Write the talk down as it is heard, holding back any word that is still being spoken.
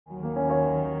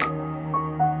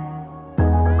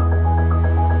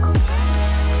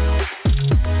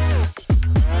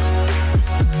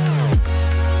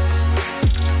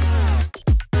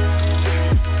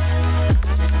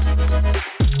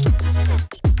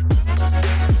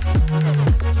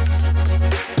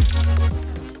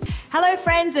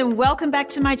friends, and welcome back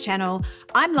to my channel.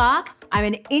 I'm Lark. I'm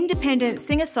an independent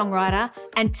singer-songwriter,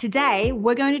 and today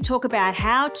we're going to talk about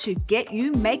how to get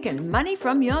you making money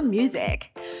from your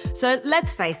music. So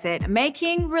let's face it,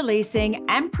 making, releasing,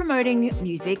 and promoting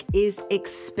music is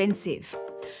expensive.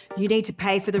 You need to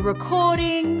pay for the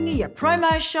recording, your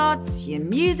promo shots, your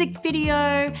music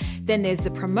video. Then there's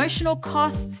the promotional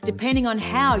costs depending on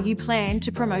how you plan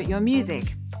to promote your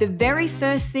music. The very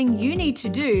first thing you need to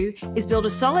do is build a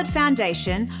solid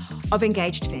foundation of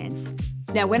engaged fans.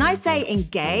 Now, when I say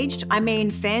engaged, I mean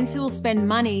fans who will spend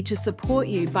money to support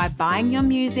you by buying your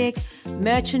music,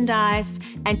 merchandise,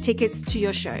 and tickets to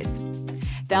your shows.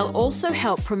 They'll also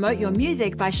help promote your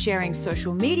music by sharing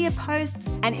social media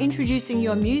posts and introducing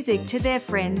your music to their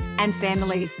friends and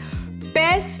families.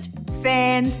 Best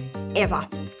fans ever.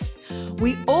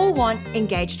 We all want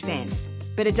engaged fans,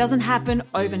 but it doesn't happen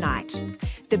overnight.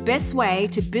 The best way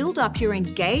to build up your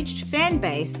engaged fan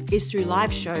base is through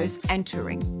live shows and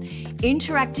touring,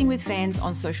 interacting with fans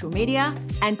on social media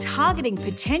and targeting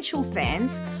potential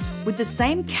fans with the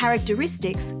same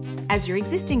characteristics as your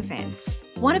existing fans.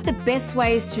 One of the best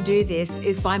ways to do this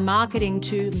is by marketing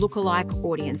to lookalike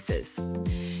audiences.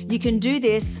 You can do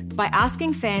this by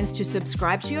asking fans to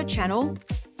subscribe to your channel,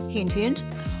 hint hint,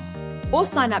 or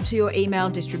sign up to your email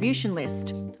distribution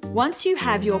list. Once you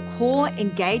have your core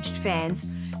engaged fans,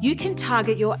 you can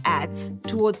target your ads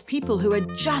towards people who are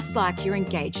just like your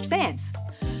engaged fans.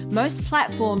 Most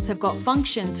platforms have got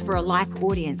functions for a like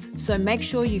audience, so make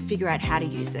sure you figure out how to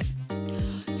use it.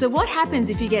 So what happens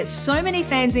if you get so many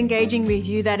fans engaging with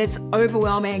you that it's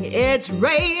overwhelming? It's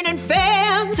raining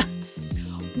fans!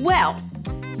 Well,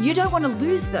 you don't want to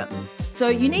lose them, so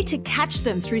you need to catch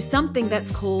them through something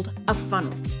that's called a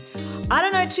funnel. I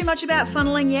don't know too much about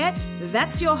funneling yet.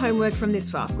 That's your homework from this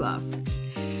fast class.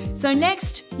 So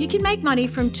next, you can make money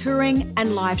from touring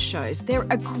and live shows. They're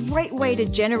a great way to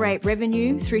generate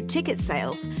revenue through ticket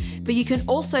sales, but you can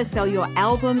also sell your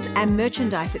albums and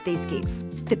merchandise at these gigs.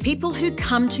 The people who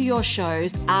come to your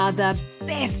shows are the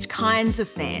best kinds of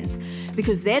fans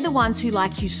because they're the ones who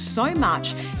like you so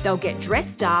much, they'll get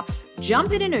dressed up,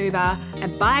 jump in an Uber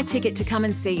and buy a ticket to come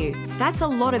and see you. That's a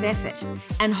lot of effort.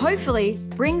 And hopefully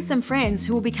bring some friends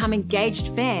who will become engaged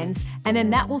fans, and then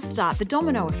that will start the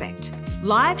domino effect.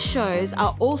 Live shows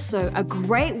are also a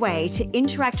great way to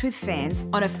interact with fans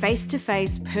on a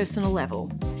face-to-face personal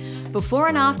level. Before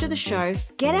and after the show,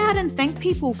 get out and thank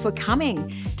people for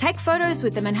coming. Take photos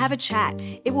with them and have a chat.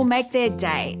 It will make their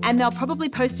day, and they'll probably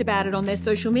post about it on their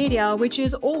social media, which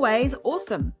is always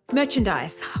awesome.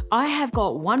 Merchandise. I have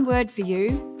got one word for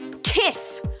you: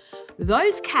 KISS.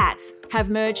 Those cats have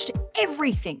merged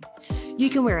everything. You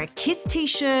can wear a KISS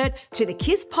t-shirt to the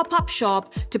KISS pop-up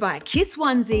shop to buy a KISS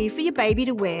onesie for your baby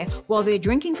to wear while they're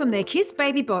drinking from their KISS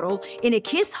baby bottle in a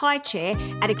KISS high chair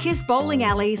at a KISS bowling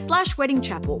alley / wedding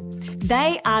chapel.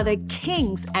 They are the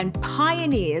kings and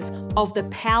pioneers of the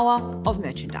power of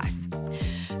merchandise.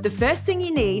 The first thing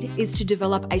you need is to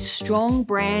develop a strong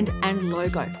brand and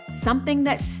logo, something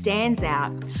that stands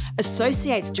out,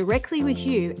 associates directly with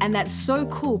you, and that's so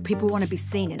cool people want to be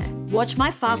seen in it. Watch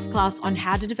my fast class on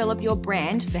how to develop your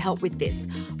brand for help with this.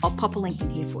 I'll pop a link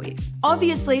in here for you.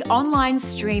 Obviously, online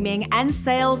streaming and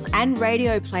sales and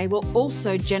radio play will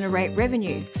also generate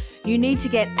revenue. You need to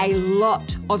get a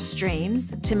lot of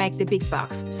streams to make the big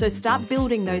bucks, so start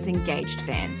building those engaged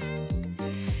fans.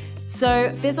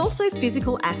 So there's also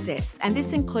physical assets, and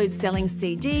this includes selling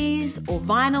CDs or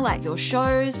vinyl at your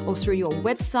shows or through your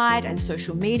website and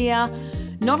social media.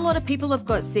 Not a lot of people have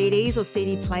got CDs or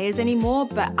CD players anymore,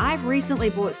 but I've recently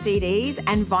bought CDs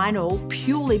and vinyl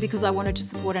purely because I wanted to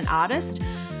support an artist.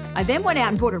 I then went out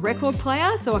and bought a record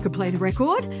player so I could play the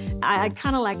record. I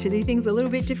kind of like to do things a little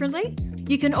bit differently.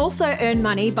 You can also earn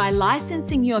money by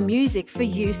licensing your music for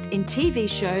use in TV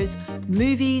shows,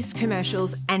 movies,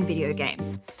 commercials, and video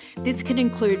games. This can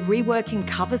include reworking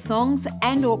cover songs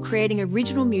and/or creating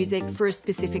original music for a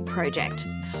specific project.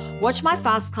 Watch my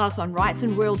fast class on rights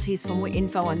and royalties for more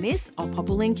info on this. I'll pop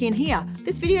a link in here.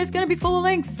 This video is going to be full of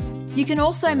links. You can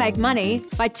also make money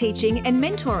by teaching and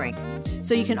mentoring.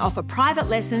 So you can offer private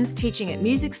lessons, teaching at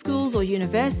music schools or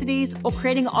universities, or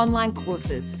creating online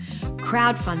courses.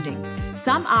 Crowdfunding.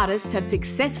 Some artists have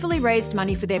successfully raised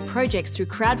money for their projects through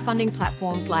crowdfunding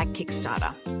platforms like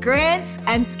Kickstarter. Grants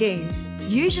and schemes.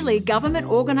 Usually, government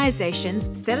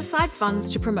organisations set aside funds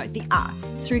to promote the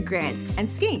arts through grants and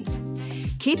schemes.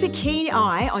 Keep a keen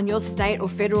eye on your state or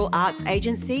federal arts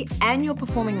agency and your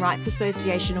performing rights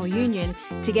association or union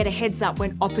to get a heads up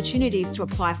when opportunities to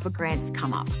apply for grants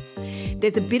come up.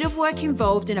 There's a bit of work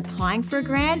involved in applying for a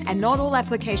grant, and not all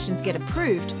applications get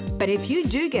approved. But if you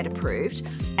do get approved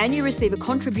and you receive a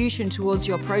contribution towards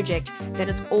your project, then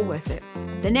it's all worth it.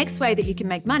 The next way that you can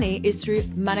make money is through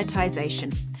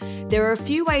monetization. There are a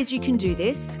few ways you can do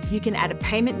this. You can add a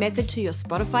payment method to your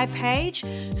Spotify page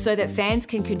so that fans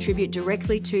can contribute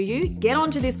directly to you. Get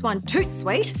onto this one, toot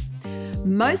sweet.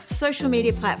 Most social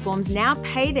media platforms now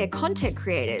pay their content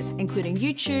creators, including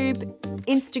YouTube,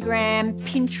 Instagram,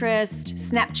 Pinterest,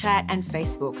 Snapchat, and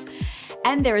Facebook.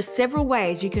 And there are several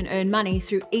ways you can earn money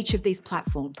through each of these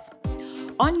platforms.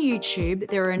 On YouTube,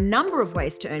 there are a number of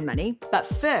ways to earn money, but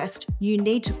first, you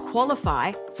need to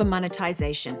qualify for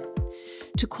monetization.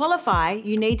 To qualify,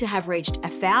 you need to have reached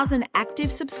 1,000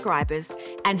 active subscribers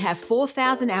and have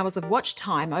 4,000 hours of watch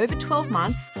time over 12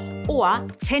 months or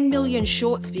 10 million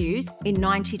shorts views in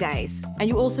 90 days. And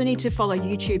you also need to follow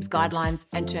YouTube's guidelines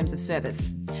and terms of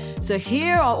service. So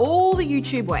here are all the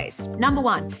YouTube ways. Number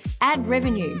 1, ad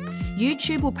revenue.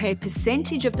 YouTube will pay a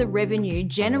percentage of the revenue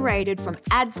generated from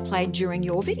ads played during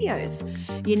your videos.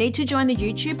 You need to join the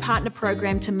YouTube Partner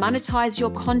Program to monetize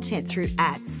your content through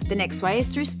ads. The next way is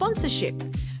through sponsorship.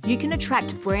 You can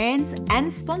attract brands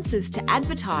and sponsors to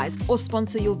advertise or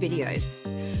sponsor your videos,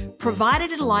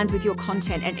 provided it aligns with your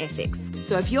content and ethics.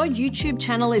 So if your YouTube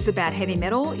channel is about heavy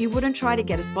metal, you wouldn't try to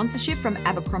get a sponsorship from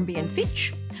Abercrombie &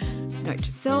 Fitch. Note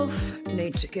to self,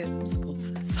 need to get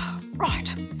sponsors.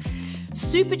 Right.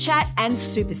 Super Chat and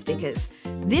Super Stickers.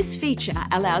 This feature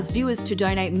allows viewers to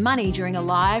donate money during a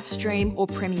live stream or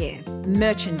premiere.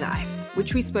 Merchandise,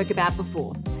 which we spoke about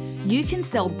before. You can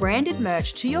sell branded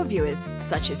merch to your viewers,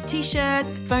 such as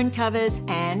t-shirts, phone covers,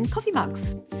 and coffee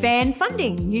mugs. Fan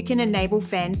funding. You can enable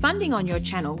fan funding on your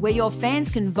channel, where your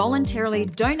fans can voluntarily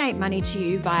donate money to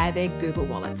you via their Google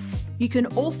Wallets. You can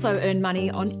also earn money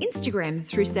on Instagram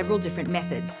through several different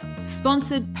methods.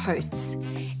 Sponsored posts.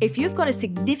 If you've got a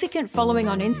significant following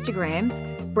on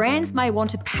Instagram, brands may want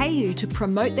to pay you to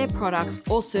promote their products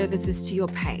or services to your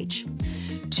page.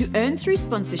 To earn through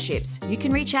sponsorships, you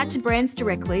can reach out to brands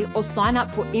directly or sign up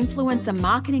for influencer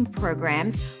marketing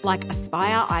programs like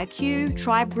Aspire IQ,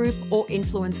 Tribe Group, or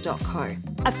Influence.co.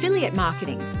 Affiliate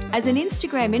marketing. As an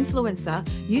Instagram influencer,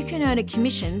 you can earn a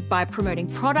commission by promoting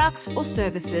products or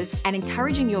services and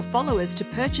encouraging your followers to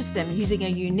purchase them using a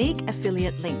unique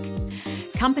affiliate link.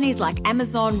 Companies like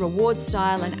Amazon,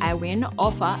 RewardStyle, and Awin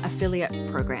offer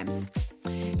affiliate programs.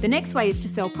 The next way is to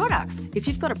sell products. If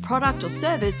you've got a product or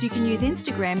service, you can use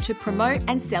Instagram to promote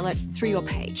and sell it through your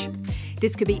page.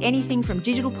 This could be anything from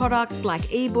digital products like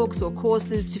ebooks or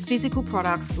courses to physical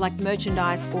products like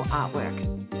merchandise or artwork.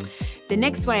 The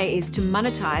next way is to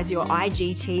monetize your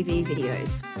IGTV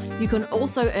videos. You can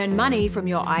also earn money from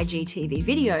your IGTV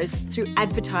videos through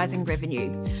advertising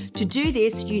revenue. To do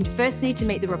this, you first need to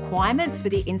meet the requirements for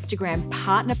the Instagram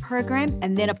Partner Program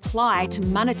and then apply to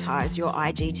monetize your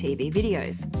IGTV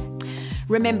videos.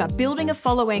 Remember, building a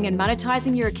following and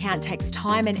monetizing your account takes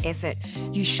time and effort.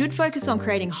 You should focus on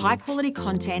creating high-quality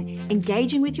content,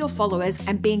 engaging with your followers,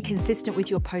 and being consistent with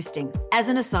your posting. As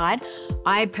an aside,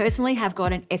 I personally have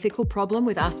got an ethical problem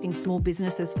with asking small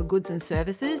businesses for goods and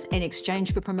services in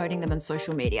exchange for promoting them on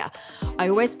social media. I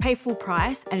always pay full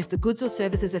price, and if the goods or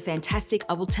services are fantastic,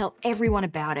 I will tell everyone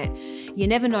about it. You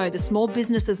never know, the small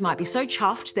businesses might be so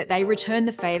chuffed that they return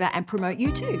the favor and promote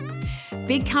you too.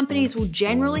 Big companies will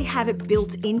generally have it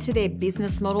built into their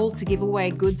business model to give away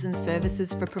goods and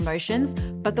services for promotions,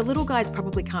 but the little guys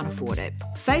probably can't afford it.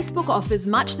 Facebook offers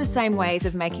much the same ways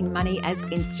of making money as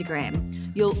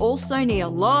Instagram. You'll also need a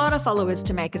lot of followers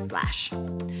to make a splash.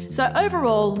 So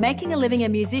overall, making a living as a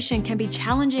musician can be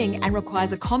challenging and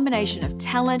requires a combination of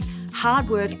talent, hard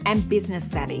work, and business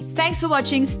savvy. Thanks for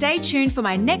watching. Stay tuned for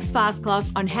my next fast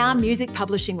class on how music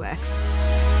publishing works.